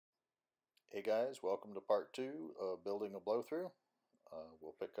Hey guys, welcome to part 2 of building a blow-through.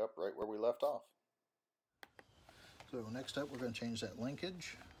 We'll pick up right where we left off. So next up we're going to change that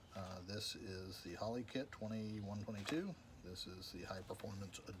linkage. This is the Holley Kit 2122. This is the high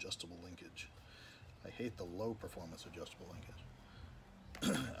performance adjustable linkage. I hate the low performance adjustable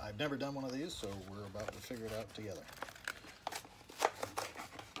linkage. I've never done one of these, so we're about to figure it out together.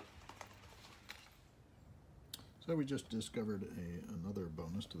 So we just discovered another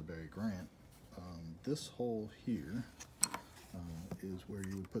bonus to the Barry Grant. This hole here is where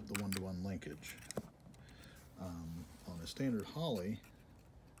you would put the one-to-one linkage. On a standard Holley,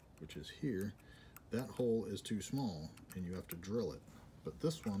 which is here, that hole is too small and you have to drill it. But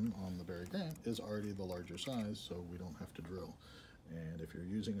this one on the Barry Grant is already the larger size, so we don't have to drill. And if you're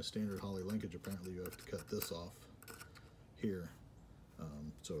using a standard Holley linkage, apparently you have to cut this off here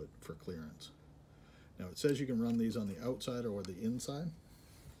for clearance. Now it says you can run these on the outside or the inside.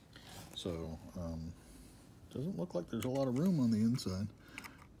 So doesn't look like there's a lot of room on the inside,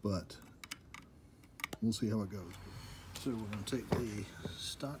 but we'll see how it goes. So we're going to take the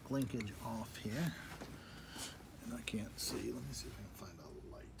stock linkage off here, and I can't see. Let me see if I can find a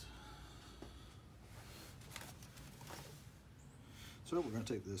light. So we're going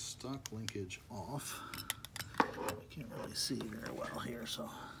to take this stock linkage off. I can't really see very well here, so.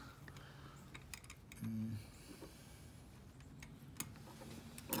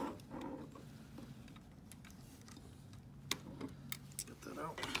 Get that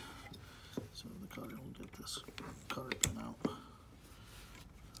out. So the cutter will get this cutter pin out.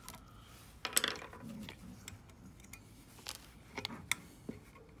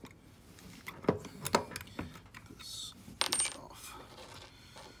 This linkage off.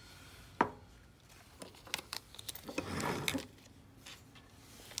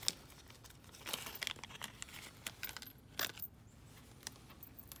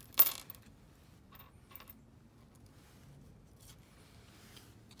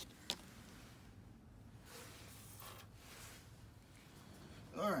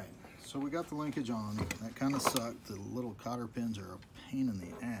 Alright, so we got the linkage on. That kind of sucked. The little cotter pins are a pain in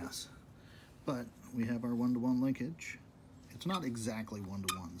the ass. But we have our one-to-one linkage. It's not exactly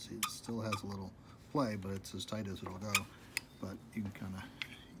one-to-one. See, it still has a little play, but it's as tight as it'll go. But you can kind of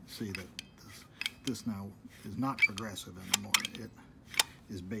see that this now is not progressive anymore. It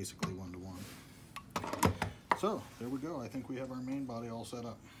is basically one-to-one. So, there we go. I think we have our main body all set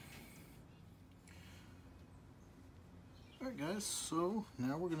up. Alright guys, so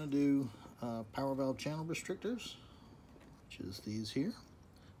now we're going to do power valve channel restrictors, which is these here.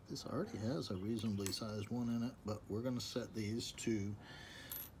 This already has a reasonably sized one in it, but we're going to set these to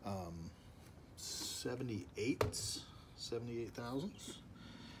 78 thousandths.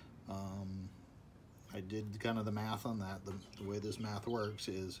 I did kind of the math on that. The way this math works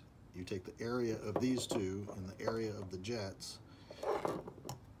is you take the area of these two and the area of the jets,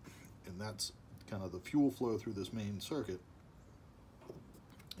 and that's kind of the fuel flow through this main circuit.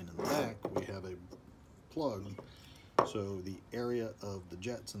 And in the back, we have a plug, so the area of the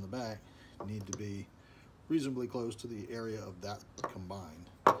jets in the back need to be reasonably close to the area of that combined.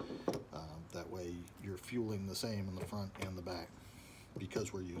 That way, you're fueling the same in the front and the back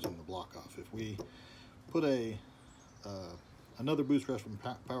because we're using the block off. If we put another boost rest from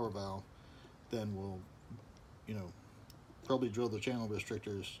power valve, then we'll, probably drill the channel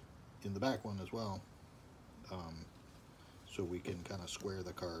restrictors in the back one as well. So we can kind of square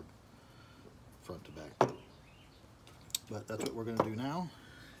the carb front to back. But that's what we're going to do now,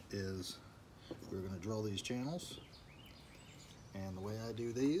 is we're going to drill these channels. And the way I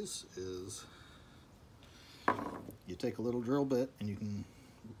do these is you take a little drill bit and you can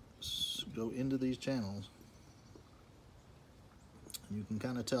go into these channels. And you can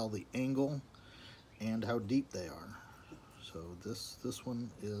kind of tell the angle and how deep they are. So this one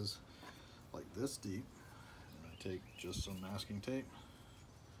is like this deep. Take just some masking tape.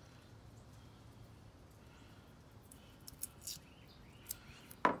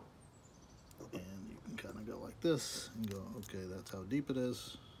 And you can kind of go like this and go, okay, that's how deep it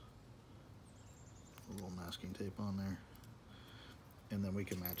is. A little masking tape on there. And then we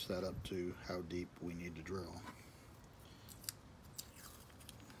can match that up to how deep we need to drill.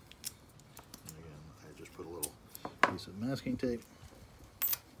 And again, I just put a little piece of masking tape.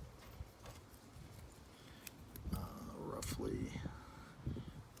 Roughly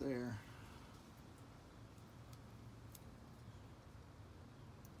there.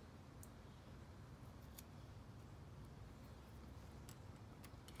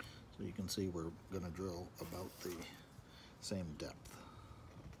 So you can see we're going to drill about the same depth.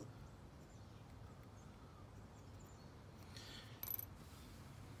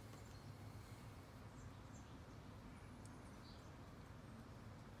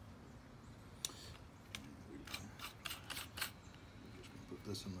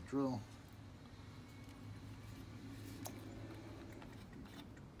 this in the drill.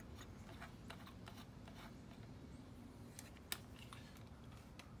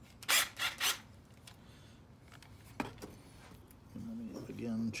 And let me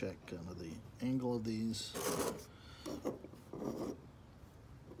again check kind of the angle of these.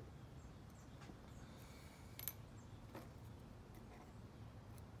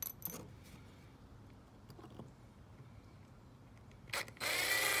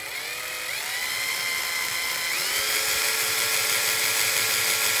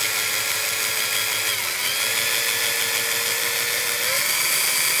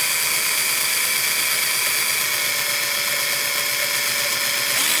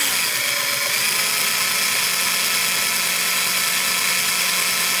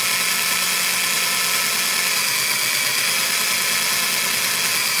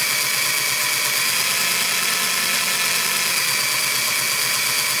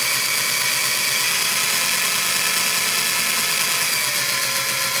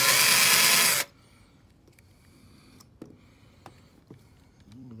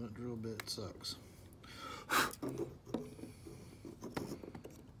 That drill bit sucks.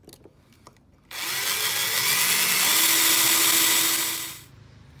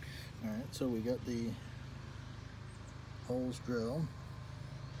 Alright, so we got the holes drilled.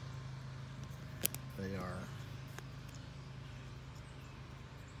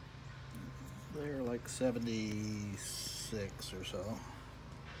 They're like 76 or so.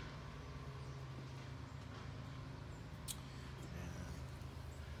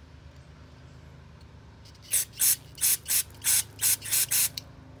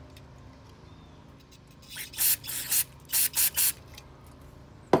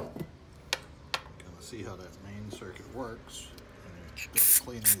 See how that main circuit works, and you go to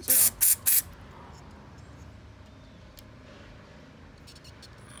clean these out.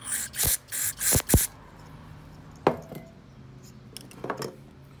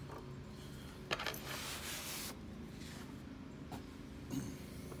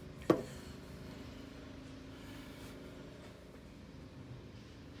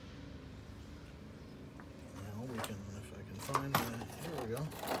 Now we can, if I can find the, here we go.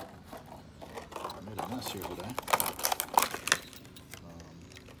 Mess here today.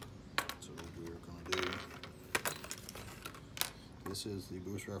 So we're going to do, this is the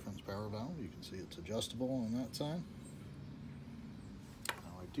boost reference power valve. You can see it's adjustable on that side.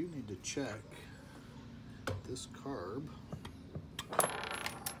 Now I do need to check this carb.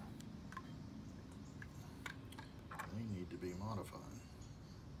 They need to be modified.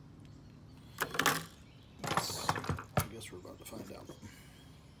 I guess we're about to find out.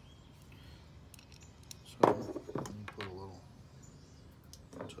 Let me put a little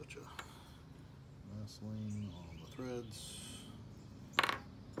touch of Vaseline on the threads.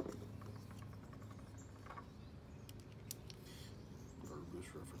 Put our boost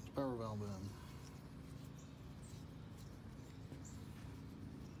reference power valve in.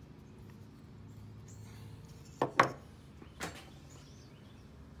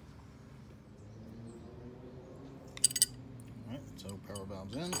 Alright, so power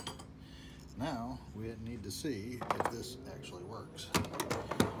valve's in. Now we need to see if this actually works,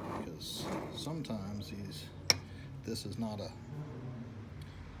 because sometimes this is not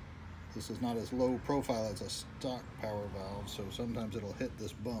as low profile as a stock power valve, so sometimes it'll hit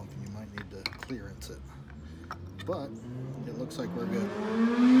this bump and you might need to clearance it. But it looks like we're good.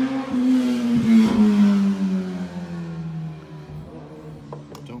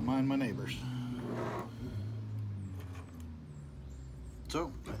 Don't mind my neighbors.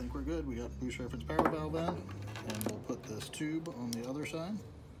 So, I think we're good. We got boost reference power valve in, and we'll put this tube on the other side,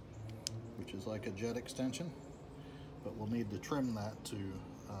 which is like a jet extension, but we'll need to trim that to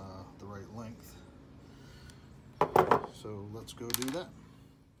the right length. So let's go do that.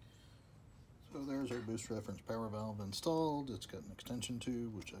 So there's our boost reference power valve installed. It's got an extension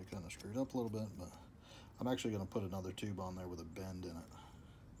tube, which I kind of screwed up a little bit, but I'm actually going to put another tube on there with a bend in it.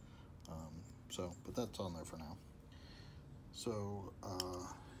 But that's on there for now. So,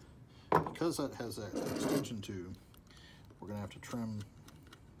 because that has that extension tube, we're going to have to trim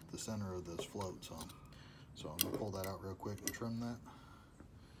the center of this float some. So I'm going to pull that out real quick and trim that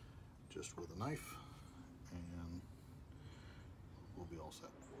just with a knife, and we'll be all set.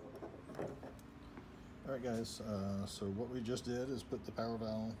 Alright guys, so what we just did is put the power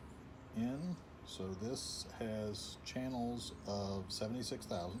valve in. So this has channels of 76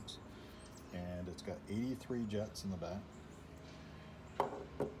 thousandths, and it's got 83 jets in the back.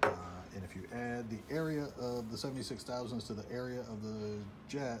 And if you add the area of the 76 thousandths to the area of the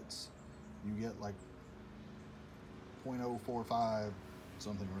jets, you get like 0.045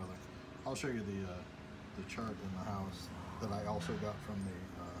 something or other. I'll show you the chart in the house that I also got from the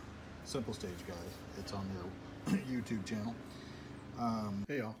Simple Stage guys. It's on their YouTube channel.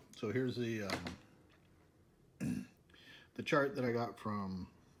 Hey y'all, so here's the chart that I got from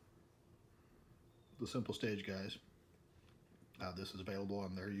the Simple Stage guys. This is available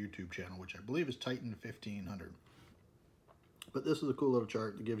on their YouTube channel, which I believe is Titan 1500. But this is a cool little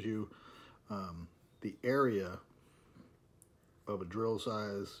chart that gives you the area of a drill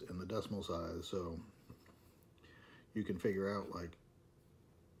size and the decimal size, so you can figure out, like,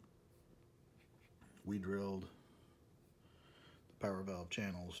 we drilled the power valve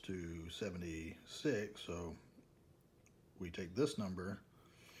channels to 76, so we take this number,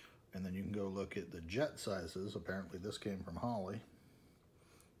 and then you can go look at the jet sizes. Apparently this came from Holly.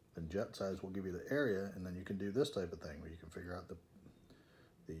 The jet size will give you the area, and then you can do this type of thing where you can figure out the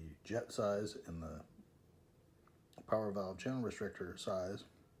jet size and the power valve channel restrictor size,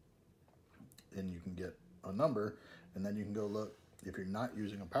 and you can get a number, and then you can go look, if you're not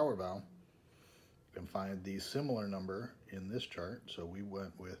using a power valve, you can find the similar number in this chart. So we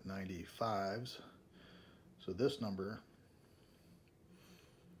went with 95s, so this number,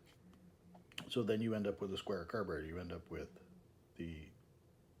 so then you end up with a square carburetor. You end up with the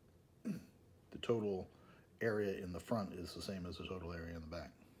total area in the front is the same as the total area in the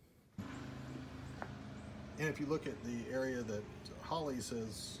back. And if you look at the area that Holly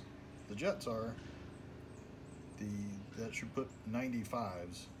says the jets are, that should put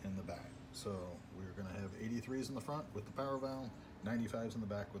 95s in the back. So we're going to have 83s in the front with the power valve, 95s in the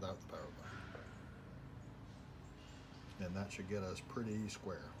back without the power valve. And that should get us pretty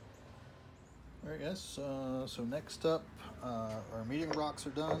square. All right, guys, so next up, our meeting rocks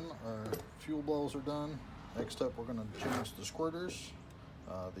are done, our fuel bowls are done. Next up, we're going to change the squirters.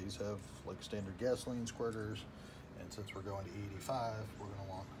 These have like standard gasoline squirters, and since we're going to 85, we're going to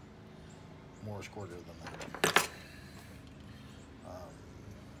want more squirter than that.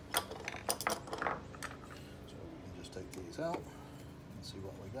 So we can just take these out and see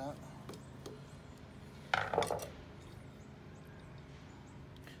what we got.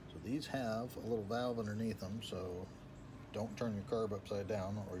 So these have a little valve underneath them, so don't turn your carb upside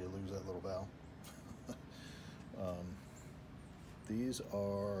down or you lose that little valve. These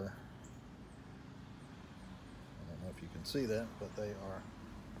are, I don't know if you can see that, but they are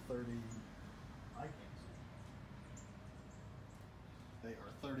 30, I can't see. They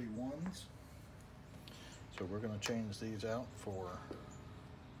are 31s. So we're going to change these out for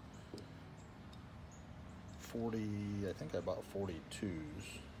 40, I think I bought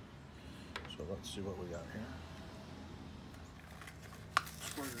 42s. So let's see what we got here.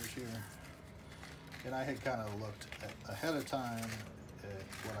 Squirters here. And I had kind of looked ahead of time at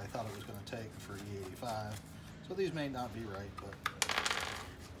what I thought it was going to take for E85. So these may not be right,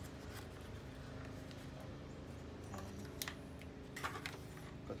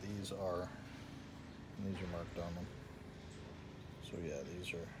 but these are marked on them. So yeah,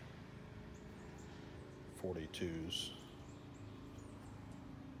 these are 42s.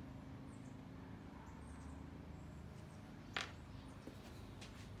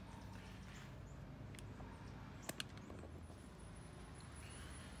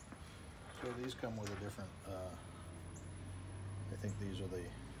 So these come with a different, I think these are the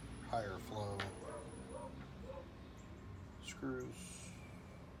higher flow screws.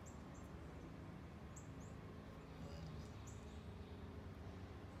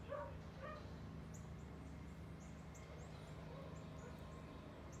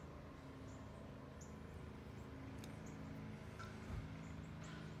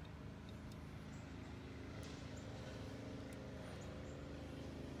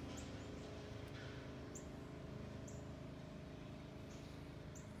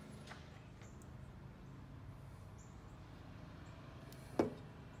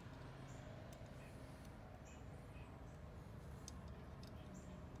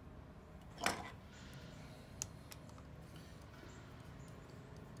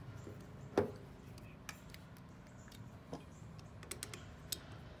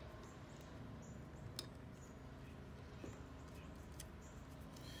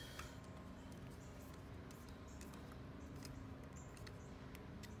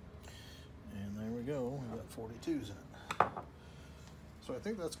 Go, we've got 42s in it. So I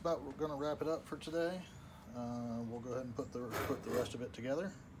think that's about, we're going to wrap it up for today. We'll go ahead and put the rest of it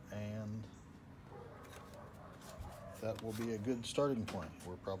together, and that will be a good starting point.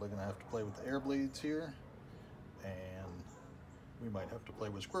 We're probably going to have to play with the air bleeds here, and we might have to play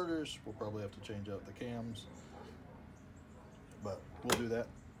with squirters. We'll probably have to change out the cams, but we'll do that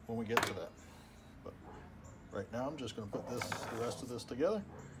when we get to that. But Right now I'm just going to put the rest of this together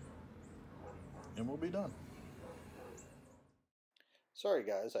and we'll be done. Sorry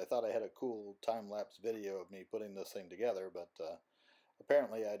guys, I thought I had a cool time-lapse video of me putting this thing together, but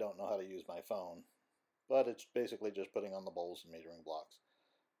apparently I don't know how to use my phone. But it's basically just putting on the bowls and metering blocks.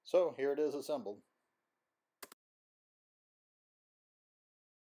 So here it is assembled.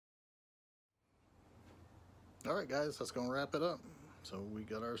 Alright guys, that's going to wrap it up. So we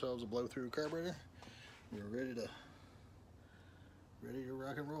got ourselves a blow-through carburetor. We're ready to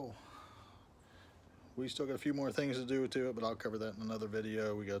rock and roll. We still got a few more things to do to it, but I'll cover that in another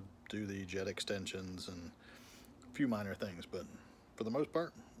video. We got to do the jet extensions and a few minor things, but for the most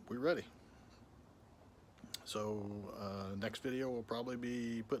part, we're ready. So next video will probably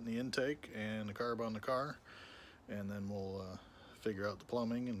be putting the intake and the carb on the car, and then we'll figure out the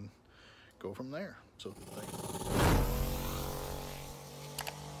plumbing and go from there. So thanks.